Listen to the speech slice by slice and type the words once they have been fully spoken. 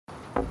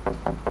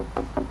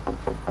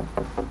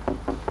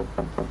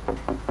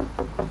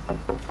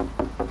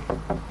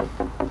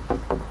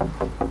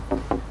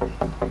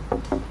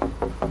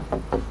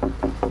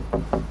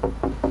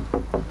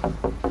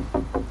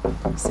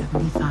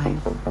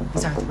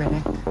He's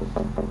arthritic.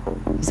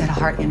 He's had a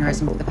heart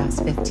aneurysm for the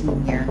past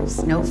 15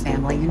 years. No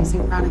family, and he's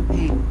in chronic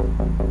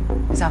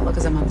pain. His outlook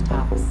is a month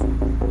tops.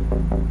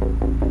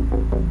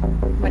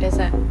 What is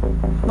it?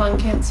 Lung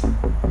cancer?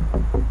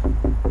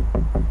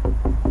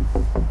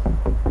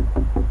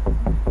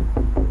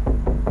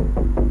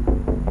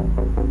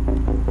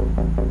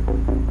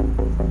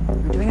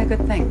 We're doing a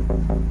good thing.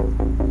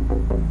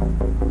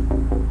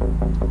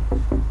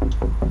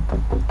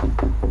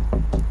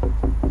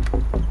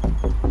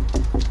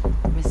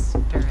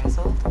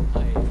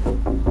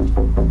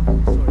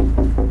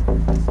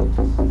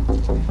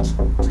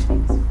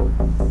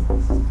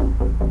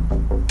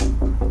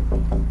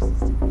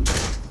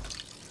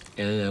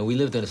 We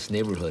lived in this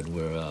neighborhood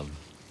where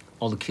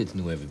all the kids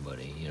knew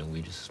everybody. You know, we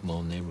were just a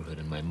small neighborhood,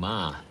 and my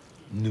ma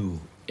knew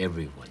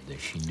everyone.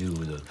 She knew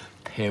the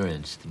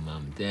parents, the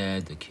mom and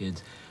dad, the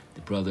kids,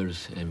 the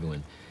brothers,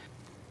 everyone.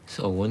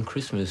 So one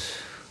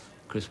Christmas,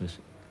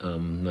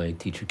 my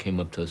teacher came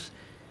up to us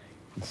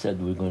and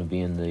said we were going to be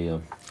in the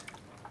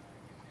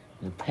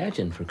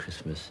pageant for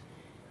Christmas,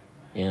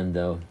 and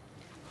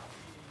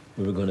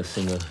we were going to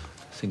sing a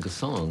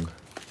song.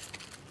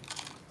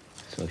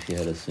 So she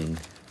had us sing.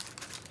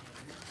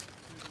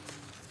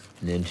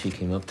 And then she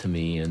came up to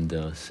me and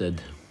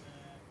said,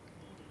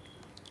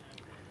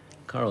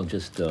 "Carl,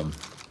 just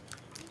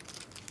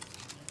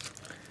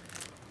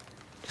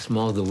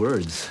mouth the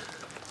words,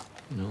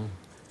 you know."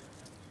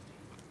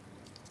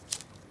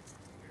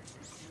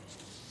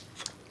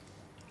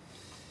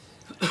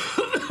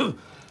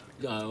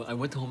 I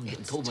went home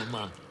and told my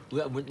mom,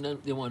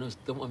 they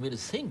want me to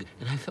sing,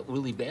 and I felt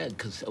really bad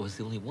because I was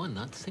the only one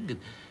not singing.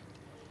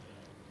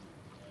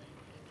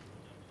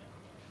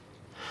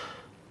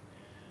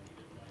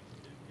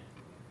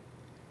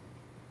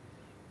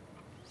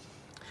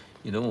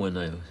 You know, when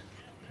I was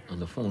on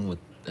the phone with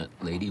that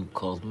lady who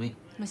called me?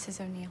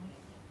 Mrs. O'Neill.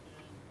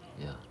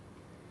 Yeah.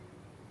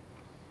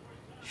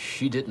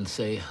 She didn't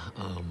say,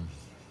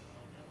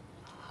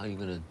 how you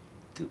gonna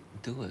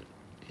do it,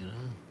 you know?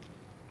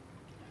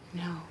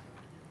 No.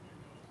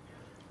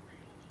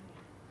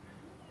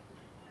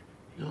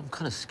 You know, I'm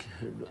kind of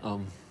scared.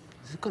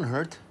 Is it gonna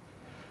hurt?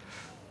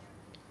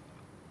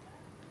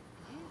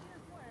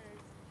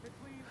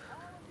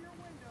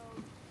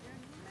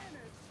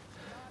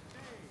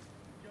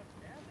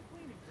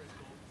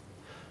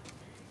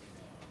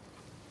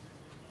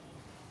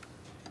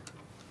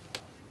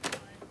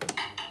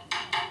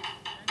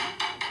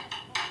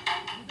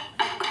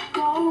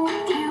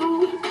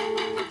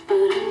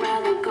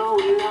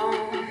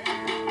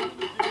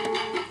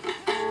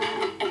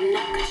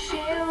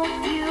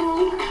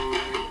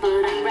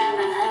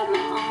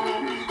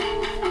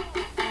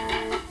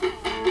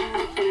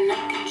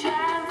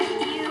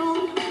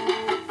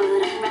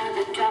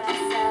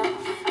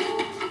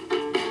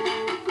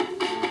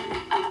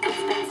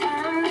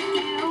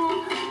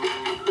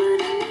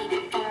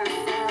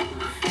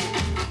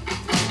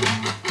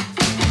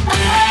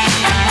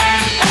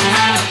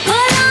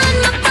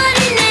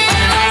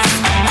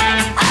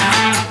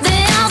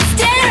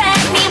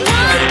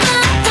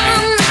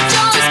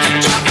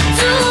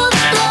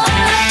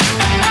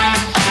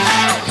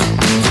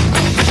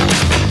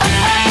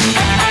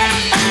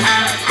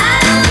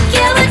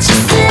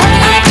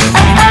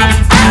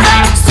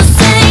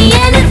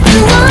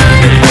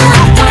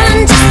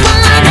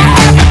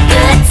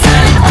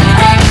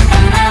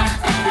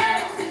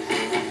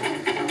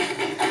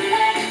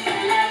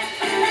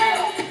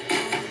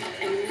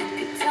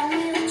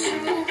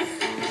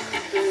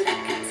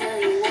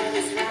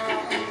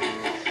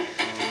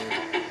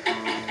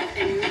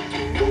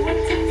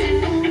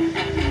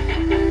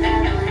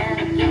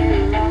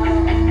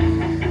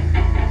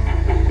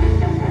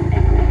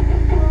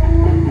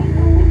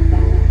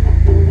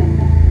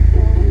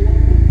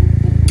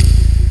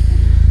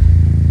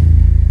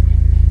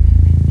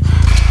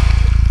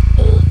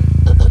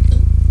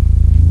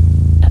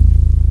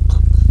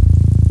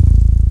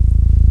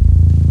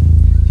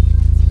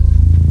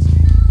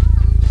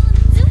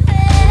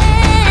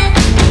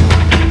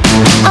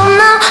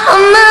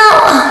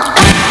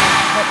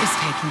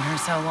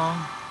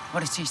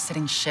 What, is she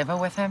sitting Shiva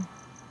with him?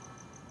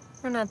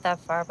 We're not that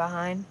far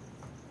behind.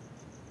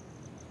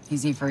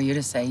 Easy for you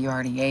to say, you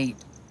already ate.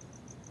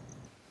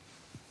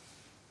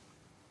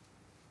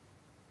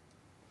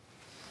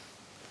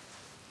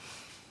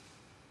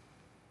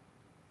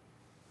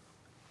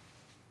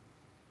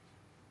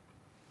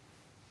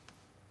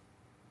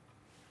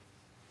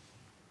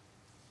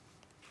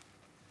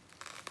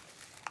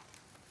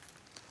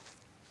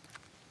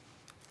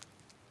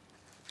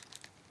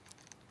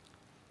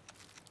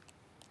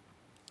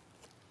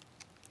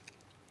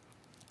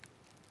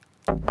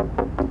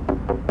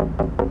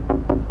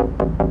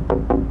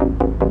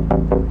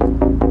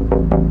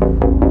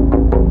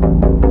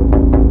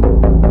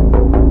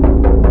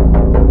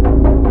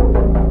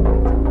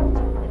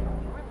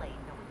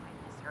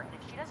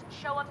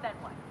 show up, then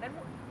what? Then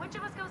which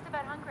of us goes to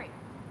bed hungry?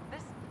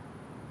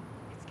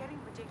 It's getting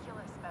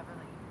ridiculous,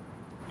 Beverly.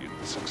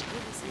 Unit 6, True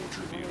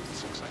Unit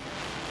 6, I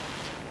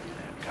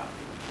and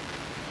copy.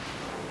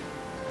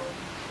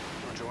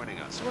 For joining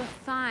us. We're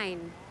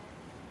fine.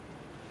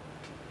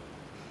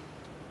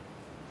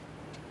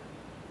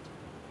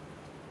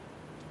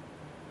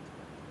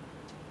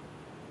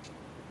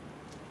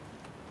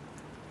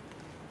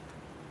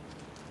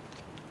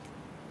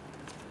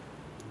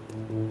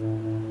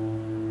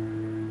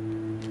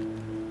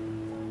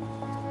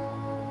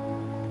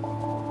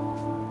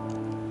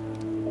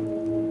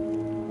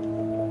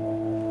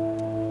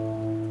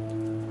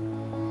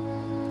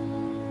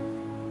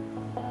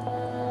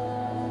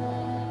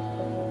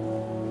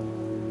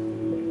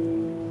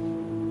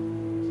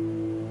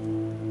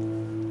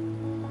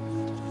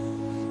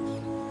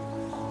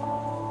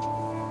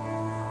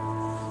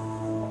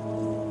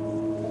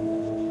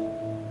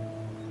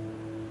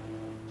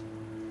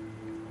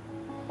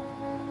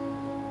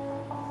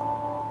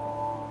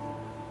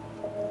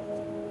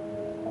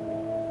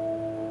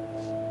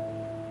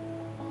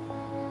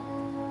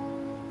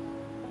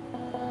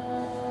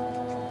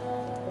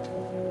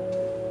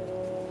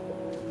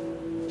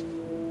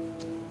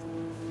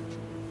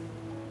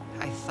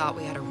 I thought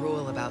we had a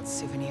rule about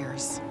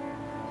souvenirs.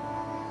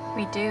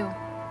 We do.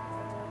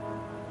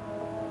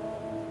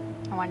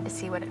 I wanted to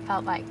see what it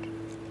felt like.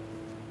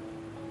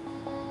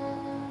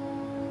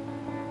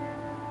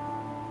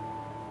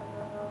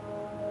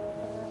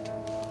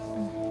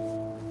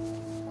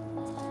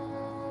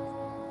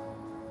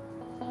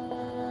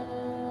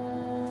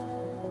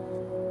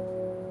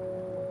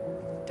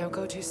 Don't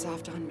go too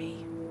soft on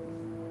me.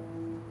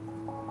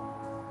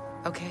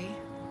 Okay?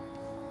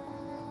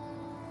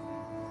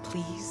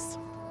 Please?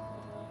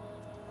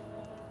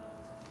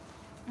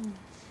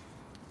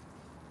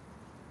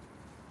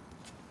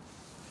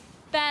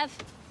 Bev.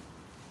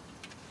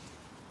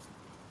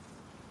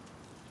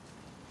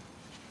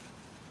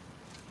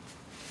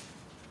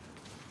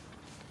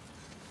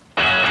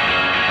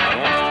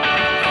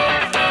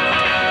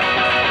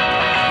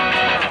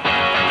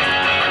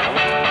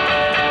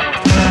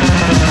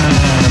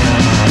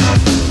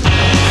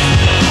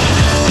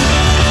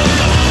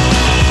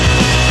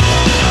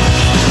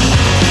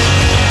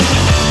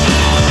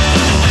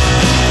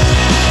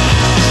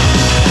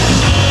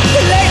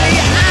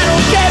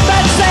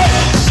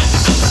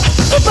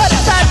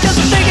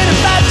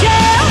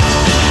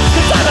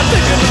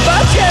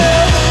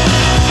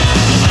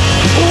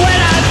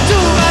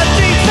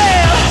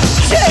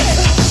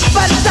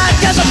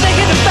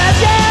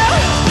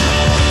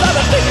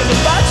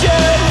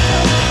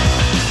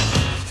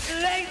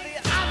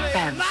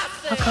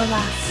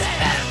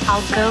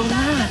 I'll go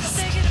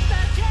last.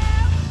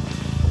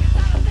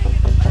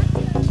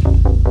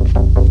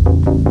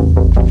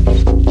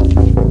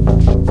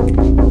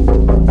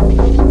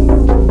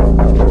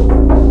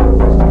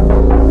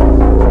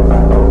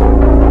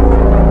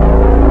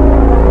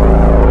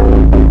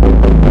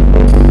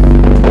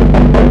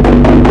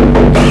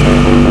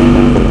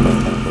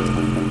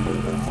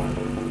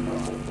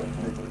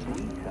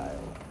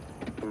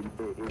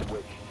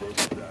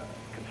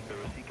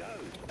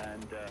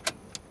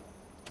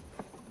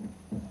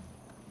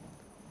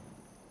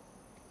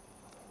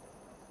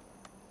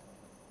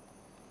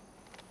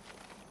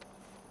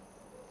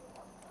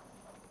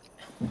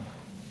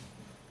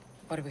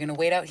 What, are we gonna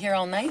wait out here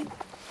all night?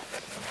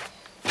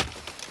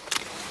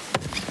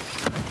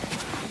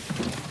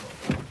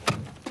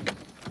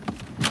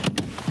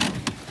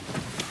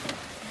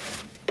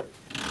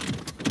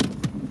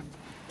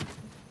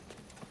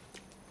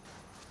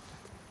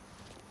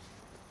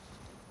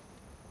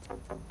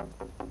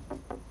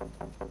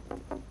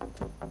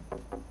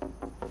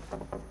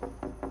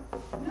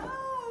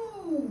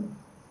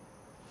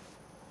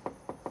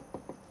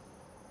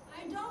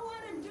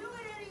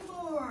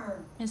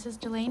 Mrs.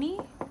 Delaney?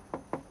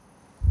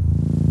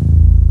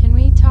 Can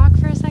we talk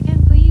for a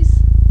second,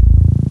 please?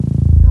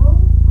 Go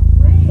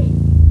away.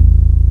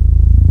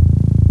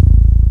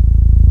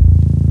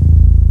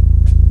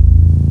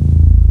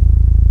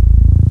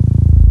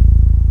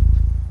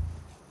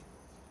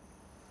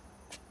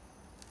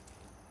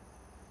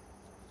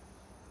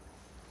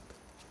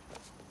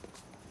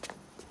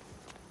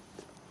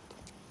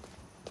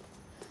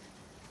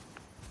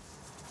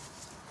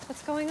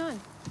 What's going on?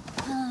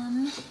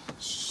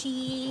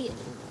 She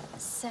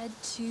said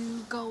to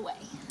go away.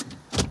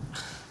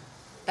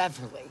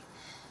 Beverly.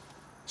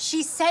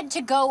 She said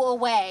to go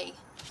away.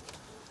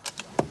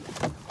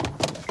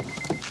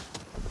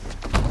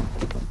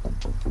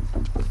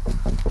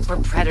 We're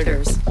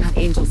predators, not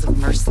angels of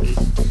mercy.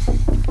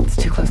 It's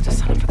too close to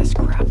sun for this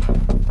crap.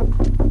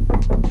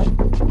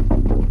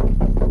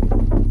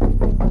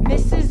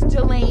 Mrs.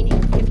 Delaney,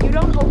 if you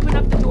don't open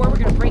up the door, we're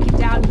gonna break it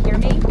down, you hear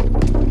me?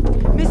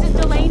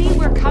 Mrs. Delaney,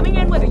 we're coming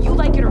in whether you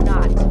like it or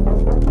not.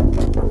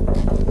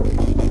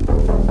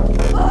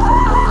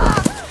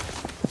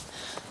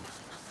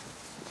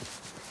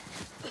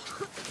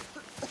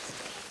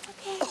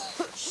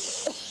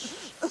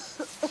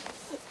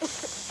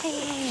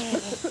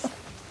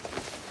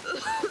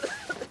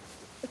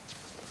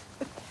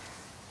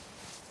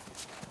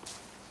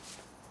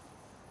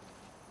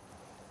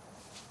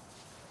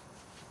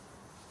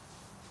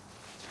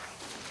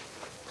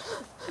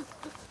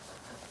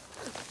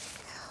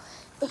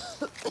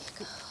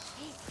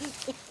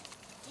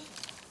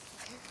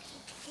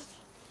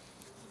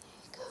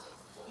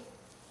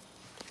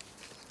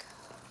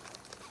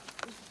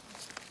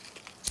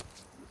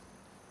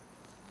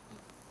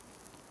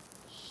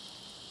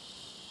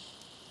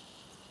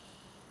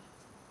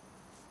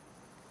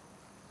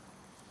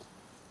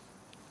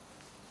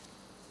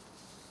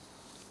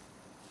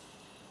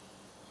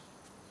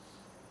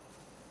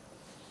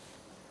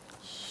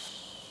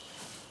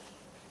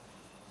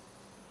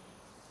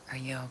 Are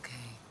you okay?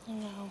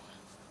 No.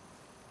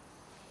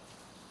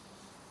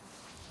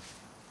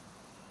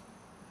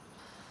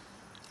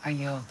 Are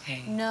you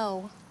okay?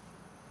 No.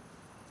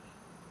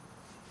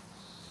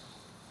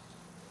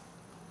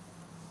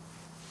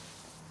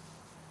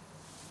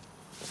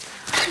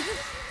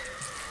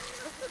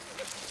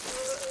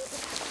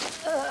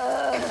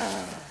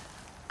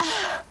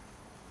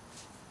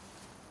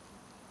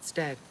 It's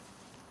dead.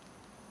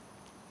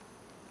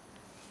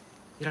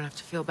 You don't have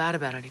to feel bad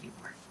about it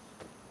anymore.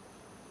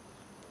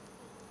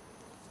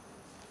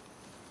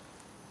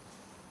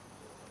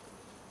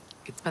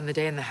 You could spend the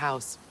day in the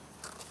house.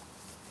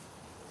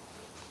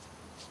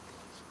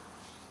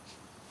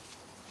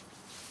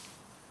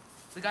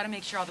 We gotta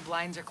make sure all the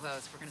blinds are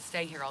closed. We're gonna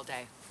stay here all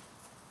day.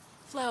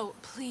 Flo,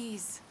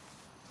 please.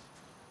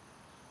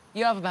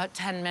 You have about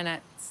 10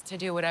 minutes to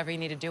do whatever you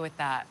need to do with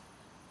that.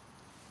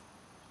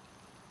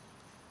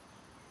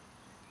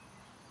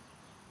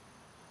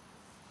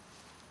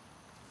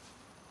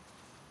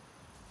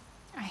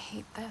 I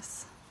hate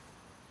this.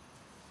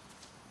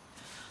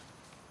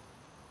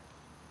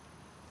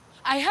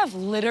 I have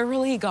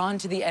literally gone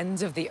to the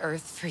ends of the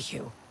earth for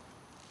you.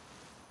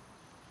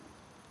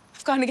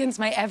 I've gone against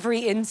my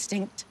every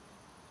instinct.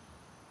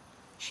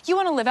 You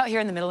want to live out here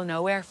in the middle of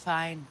nowhere?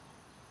 Fine.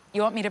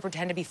 You want me to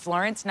pretend to be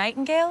Florence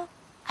Nightingale?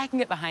 I can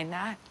get behind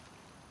that.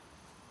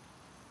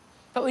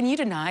 But when you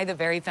deny the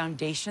very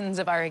foundations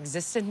of our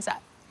existence,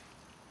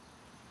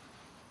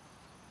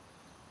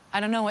 I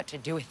don't know what to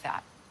do with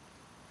that.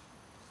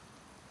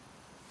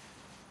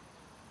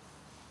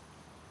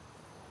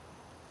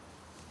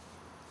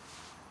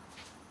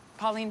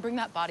 Pauline, bring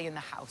that body in the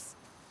house.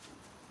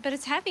 But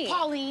it's heavy.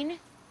 Pauline!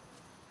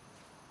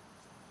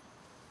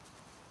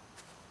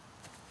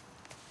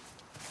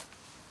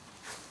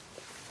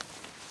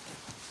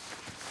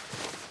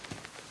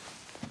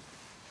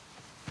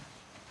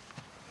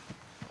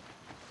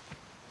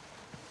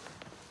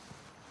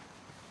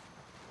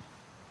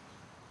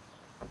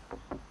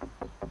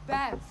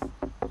 Bev,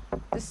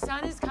 the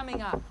sun is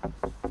coming up.